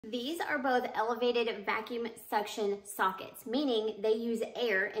These are both elevated vacuum suction sockets, meaning they use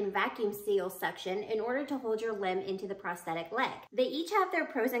air and vacuum seal suction in order to hold your limb into the prosthetic leg. They each have their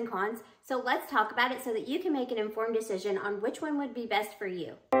pros and cons, so let's talk about it so that you can make an informed decision on which one would be best for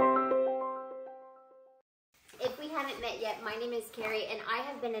you. If we haven't met yet, my name is Carrie and I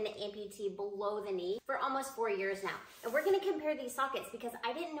have been an amputee below the knee for almost 4 years now. And we're going to compare these sockets because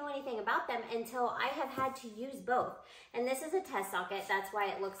I didn't know anything about them until I have had to use both. And this is a test socket, that's why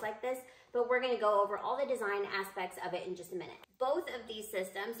it looks like this, but we're going to go over all the design aspects of it in just a minute. Both of these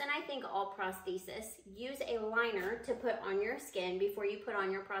systems, and I think all prosthesis, use a liner to put on your skin before you put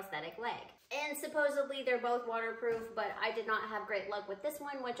on your prosthetic leg. And supposedly they're both waterproof, but I did not have great luck with this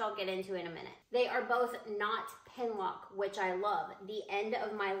one, which I'll get into in a minute. They are both not pinlock, which I love. The end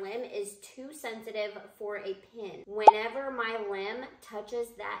of my limb is too sensitive for a pin. Whenever my limb touches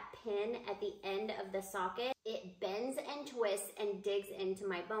that pin at the end of the socket, it bends and twists and digs into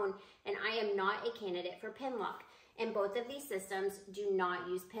my bone, and I am not a candidate for pinlock. And both of these systems do not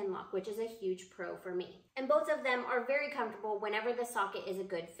use pinlock, which is a huge pro for me. And both of them are very comfortable whenever the socket is a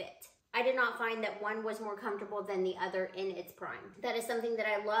good fit. I did not find that one was more comfortable than the other in its prime. That is something that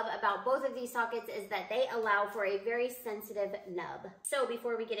I love about both of these sockets, is that they allow for a very sensitive nub. So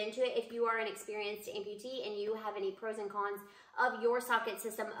before we get into it, if you are an experienced amputee and you have any pros and cons of your socket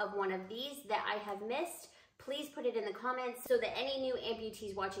system of one of these that I have missed, please put it in the comments so that any new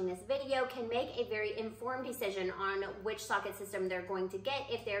amputees watching this video can make a very informed decision on which socket system they're going to get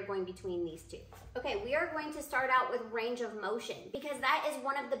if they're going between these two. Okay, we are going to start out with range of motion, because that is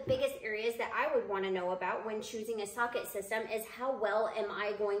one of the biggest areas that I would want to know about when choosing a socket system, is how well am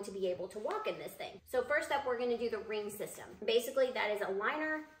I going to be able to walk in this thing. So first up, we're going to do the ring system. Basically, that is a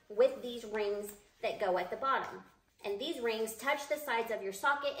liner with these rings that go at the bottom. And these rings touch the sides of your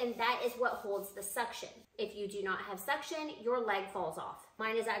socket, and that is what holds the suction. If you do not have suction, your leg falls off.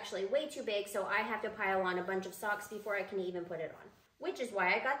 Mine is actually way too big, so I have to pile on a bunch of socks before I can even put it on, which is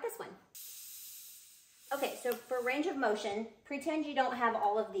why I got this one. Okay, so for range of motion, pretend you don't have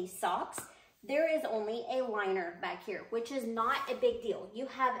all of these socks. There is only a liner back here, which is not a big deal. You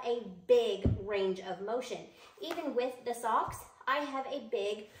have a big range of motion. Even with the socks, I have a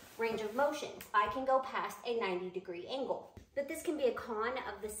big range of motion. I can go past a 90-degree angle. But this can be a con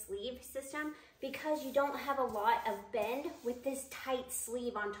of the sleeve system because you don't have a lot of bend with this tight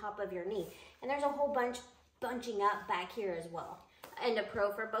sleeve on top of your knee. And there's a whole bunch bunching up back here as well. And a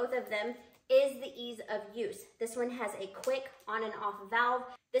pro for both of them is the ease of use. This one has a quick on and off valve.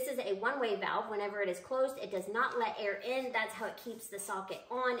 This is a one-way valve. Whenever it is closed, it does not let air in. That's how it keeps the socket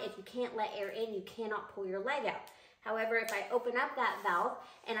on. If you can't let air in, you cannot pull your leg out. However, if I open up that valve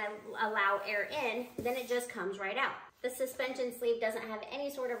and I allow air in, then it just comes right out. The suspension sleeve doesn't have any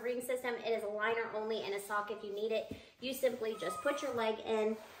sort of ring system. It is a liner only and a sock if you need it. You simply just put your leg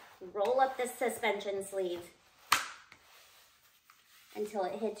in, roll up the suspension sleeve until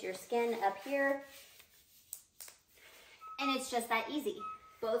it hits your skin up here. And it's just that easy.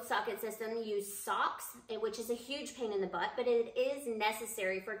 Both socket systems use socks, which is a huge pain in the butt, but it is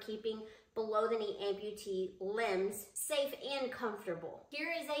necessary for keeping below the knee amputee limbs safe and comfortable. Here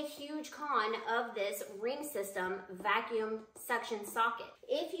is a huge con of this ring system vacuum suction socket.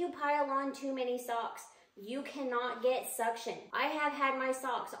 If you pile on too many socks, you cannot get suction. I have had my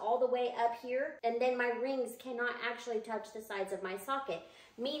socks all the way up here, and then my rings cannot actually touch the sides of my socket,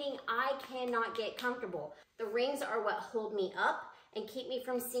 meaning I cannot get comfortable. The rings are what hold me up and keep me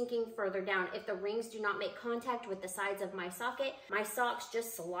from sinking further down. If the rings do not make contact with the sides of my socket, my socks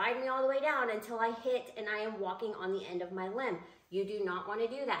just slide me all the way down until I hit and I am walking on the end of my limb. You do not want to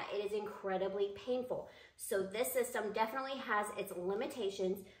do that. It is incredibly painful. So this system definitely has its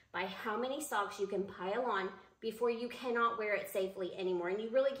limitations by how many socks you can pile on before you cannot wear it safely anymore. And you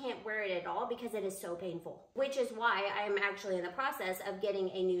really can't wear it at all because it is so painful, which is why I am actually in the process of getting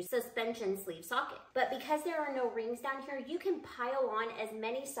a new suspension sleeve socket. But because there are no rings down here, you can pile on as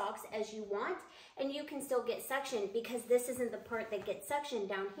many socks as you want and you can still get suction, because this isn't the part that gets suction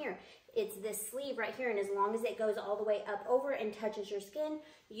down here. It's this sleeve right here, and as long as it goes all the way up over and touches your skin,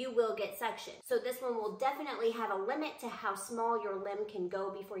 you will get suction. So this one will definitely have a limit to how small your limb can go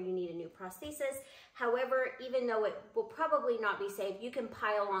before you need a new prosthesis. However, even though it will probably not be safe, you can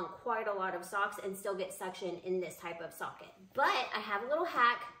pile on quite a lot of socks and still get suction in this type of socket. But I have a little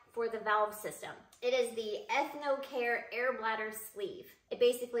hack for the valve system. It is the Ethnocare air bladder sleeve. It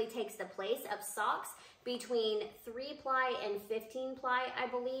basically takes the place of socks between 3-ply and 15-ply, I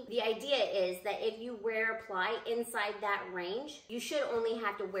believe. The idea is that if you wear ply inside that range, you should only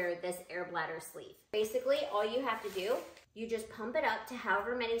have to wear this air bladder sleeve. Basically, all you have to do, you just pump it up to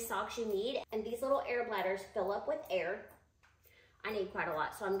however many socks you need, and these little air bladders fill up with air. I need quite a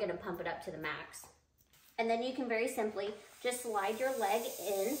lot, so I'm gonna pump it up to the max. And then you can very simply just slide your leg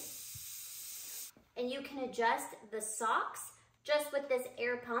in, and you can adjust the socks just with this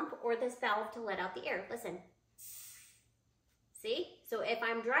air pump or this valve to let out the air. Listen. See? So if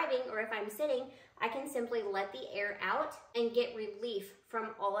I'm driving or if I'm sitting, I can simply let the air out and get relief from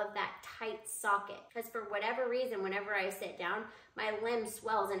all of that tight socket. Because for whatever reason, whenever I sit down, my limb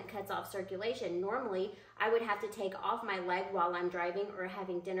swells and it cuts off circulation. Normally, I would have to take off my leg while I'm driving or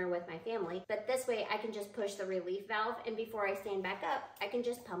having dinner with my family. But this way, I can just push the relief valve, and before I stand back up, I can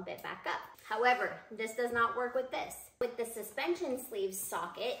just pump it back up. However, this does not work with this. With the suspension sleeve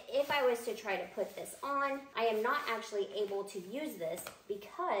socket, if I was to try to put this on, I am not actually able to use this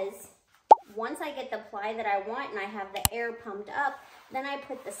because once I get the ply that I want and I have the air pumped up, then I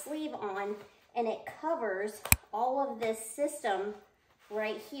put the sleeve on and it covers all of this system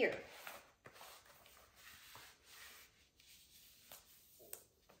right here.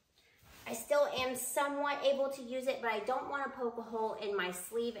 I still am somewhat able to use it, but I don't want to poke a hole in my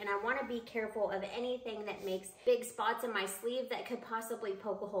sleeve, and I want to be careful of anything that makes big spots in my sleeve that could possibly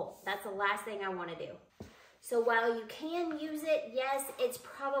poke a hole. That's the last thing I want to do. So while you can use it, yes, it's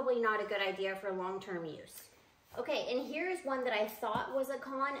probably not a good idea for long-term use. Okay, and here's one that I thought was a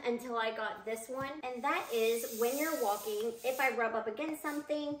con until I got this one, and that is when you're walking, if I rub up against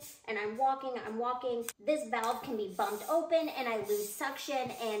something and I'm walking, this valve can be bumped open and I lose suction,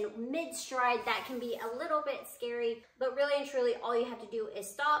 and mid-stride that can be a little bit scary, but really and truly all you have to do is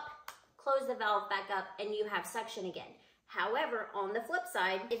stop, close the valve back up, and you have suction again. However, on the flip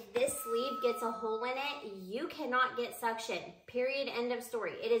side, if this sleeve gets a hole in it, you cannot get suction. Period, end of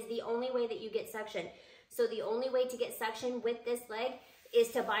story. It is the only way that you get suction. So the only way to get suction with this leg is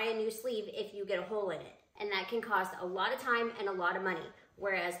to buy a new sleeve if you get a hole in it. And that can cost a lot of time and a lot of money.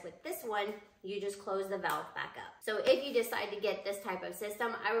 Whereas with this one, you just close the valve back up. So if you decide to get this type of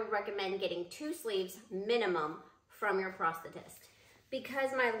system, I would recommend getting 2 sleeves minimum from your prosthetist.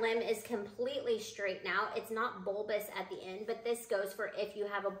 Because my limb is completely straight now, it's not bulbous at the end, but this goes for if you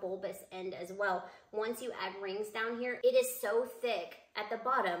have a bulbous end as well. Once you add rings down here, it is so thick at the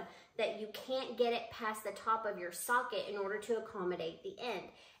bottom that you can't get it past the top of your socket in order to accommodate the end.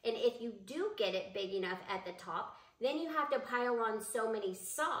 And if you do get it big enough at the top, then you have to pile on so many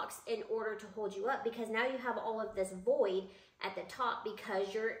socks in order to hold you up, because now you have all of this void at the top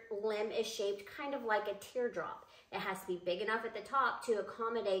because your limb is shaped kind of like a teardrop. It has to be big enough at the top to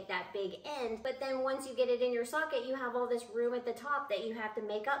accommodate that big end, but then once you get it in your socket, you have all this room at the top that you have to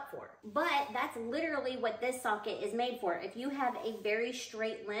make up for. But that's literally what this socket is made for. If you have a very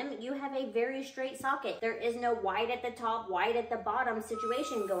straight limb, you have a very straight socket. There is no wide at the top, wide at the bottom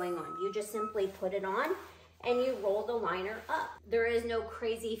situation going on. You just simply put it on and you roll the liner up. There is no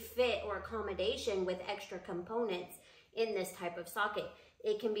crazy fit or accommodation with extra components in this type of socket.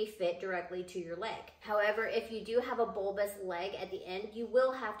 It can be fit directly to your leg. However, if you do have a bulbous leg at the end, you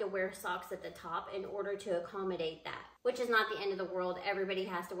will have to wear socks at the top in order to accommodate that, which is not the end of the world. Everybody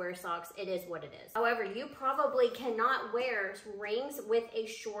has to wear socks. It is what it is. However, you probably cannot wear rings with a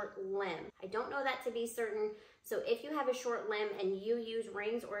short limb. I don't know that to be certain. So if you have a short limb and you use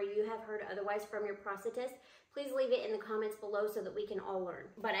rings, or you have heard otherwise from your prosthetist, please leave it in the comments below so that we can all learn.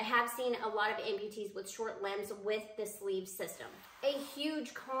 But I have seen a lot of amputees with short limbs with the sleeve system. A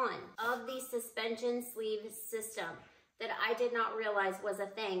huge con of the suspension sleeve system that I did not realize was a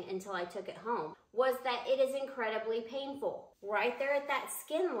thing until I took it home was that it is incredibly painful. Right there at that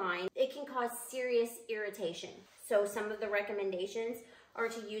skin line, it can cause serious irritation. So some of the recommendations are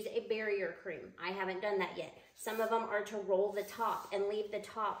to use a barrier cream. I haven't done that yet. Some of them are to roll the top and leave the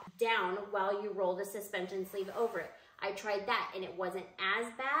top down while you roll the suspension sleeve over it. I tried that and it wasn't as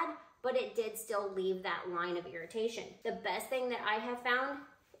bad, but it did still leave that line of irritation. The best thing that I have found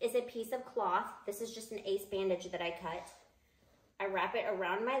is a piece of cloth. This is just an ace bandage that I cut. I wrap it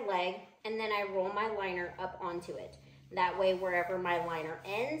around my leg and then I roll my liner up onto it. That way, wherever my liner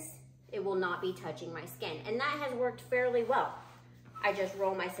ends, it will not be touching my skin. And that has worked fairly well. I just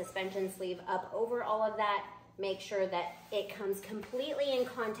roll my suspension sleeve up over all of that, make sure that it comes completely in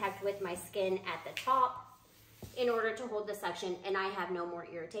contact with my skin at the top in order to hold the suction, and I have no more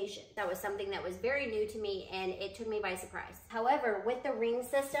irritation. That was something that was very new to me and it took me by surprise. However, with the ring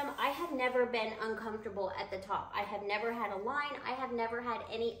system, I have never been uncomfortable at the top. I have never had a line. I have never had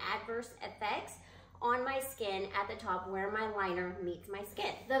any adverse effects on my skin at the top where my liner meets my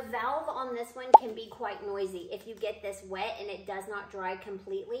skin. The valve on this one can be quite noisy if you get this wet and it does not dry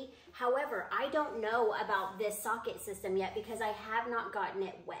completely. However, I don't know about this socket system yet because I have not gotten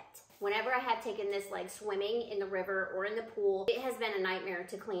it wet. Whenever I have taken this leg swimming in the river or in the pool, it has been a nightmare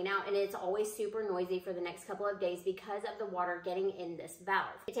to clean out, and it's always super noisy for the next couple of days because of the water getting in this valve.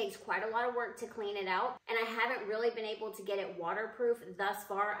 It takes quite a lot of work to clean it out, and I haven't really been able to get it waterproof thus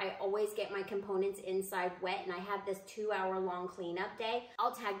far. I always get my components inside wet, and I have this 2-hour-long cleanup day.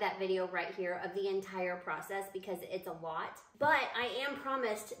 I'll tag that video right here of the entire process because it's a lot. But I am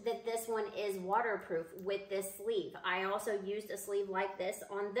promised that this one is waterproof with this sleeve. I also used a sleeve like this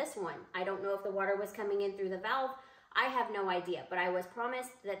on this one. I don't know if the water was coming in through the valve. I have no idea, but I was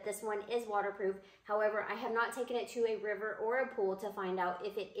promised that this one is waterproof. However, I have not taken it to a river or a pool to find out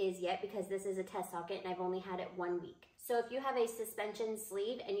if it is yet because this is a test socket and I've only had it 1 week. So if you have a suspension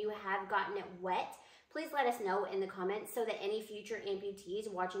sleeve and you have gotten it wet, please let us know in the comments so that any future amputees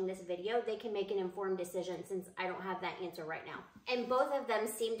watching this video, they can make an informed decision since I don't have that answer right now. And both of them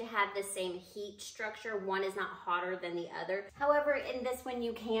seem to have the same heat structure. One is not hotter than the other. However, in this one,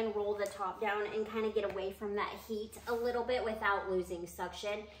 you can roll the top down and kind of get away from that heat a little bit without losing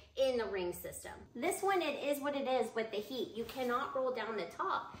suction in the ring system. This one, it is what it is with the heat. You cannot roll down the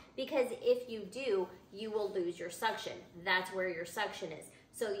top because if you do, you will lose your suction. That's where your suction is.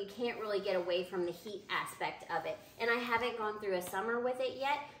 So you can't really get away from the heat aspect of it. And I haven't gone through a summer with it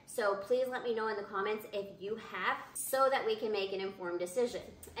yet, so please let me know in the comments if you have so that we can make an informed decision.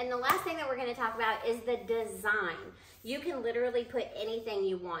 And the last thing that we're gonna talk about is the design. You can literally put anything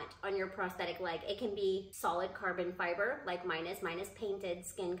you want on your prosthetic leg. It can be solid carbon fiber, like mine is painted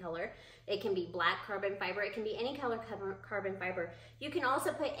skin color. It can be black carbon fiber. It can be any color carbon fiber. You can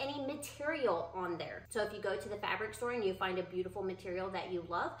also put any material on there. So if you go to the fabric store and you find a beautiful material that you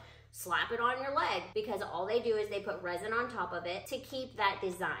love, slap it on your leg because all they do is they put resin on top of it to keep that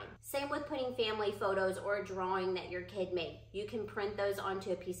design. Same with putting family photos or a drawing that your kid made. You can print those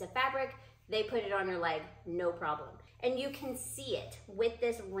onto a piece of fabric. They put it on your leg, no problem. And you can see it with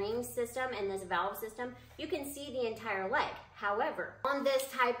this ring system and this valve system. You can see the entire leg. However, on this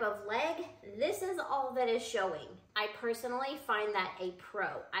type of leg, this is all that is showing. I personally find that a pro.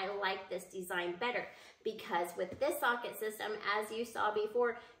 I like this design better because with this socket system, as you saw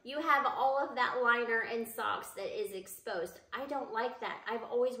before, you have all of that liner and socks that is exposed. I don't like that. I've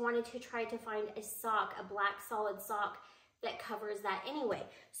always wanted to try to find a sock, a black solid sock that covers that anyway.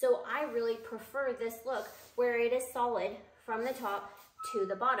 So I really prefer this look where it is solid from the top to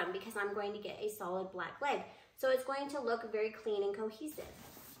the bottom because I'm going to get a solid black leg. So it's going to look very clean and cohesive.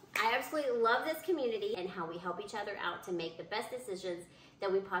 I absolutely love this community and how we help each other out to make the best decisions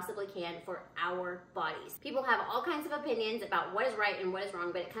that we possibly can for our bodies. People have all kinds of opinions about what is right and what is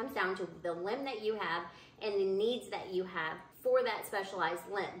wrong, but it comes down to the limb that you have and the needs that you have for that specialized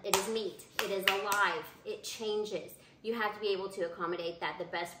limb. It is meat, it is alive, it changes. You have to be able to accommodate that the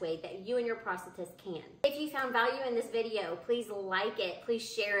best way that you and your prosthetist can. If you found value in this video, please like it, please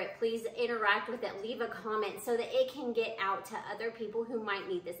share it, please interact with it, leave a comment so that it can get out to other people who might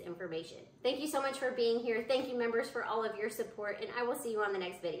need this information. Thank you so much for being here. Thank you members for all of your support, and I will see you on the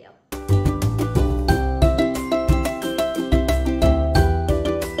next video.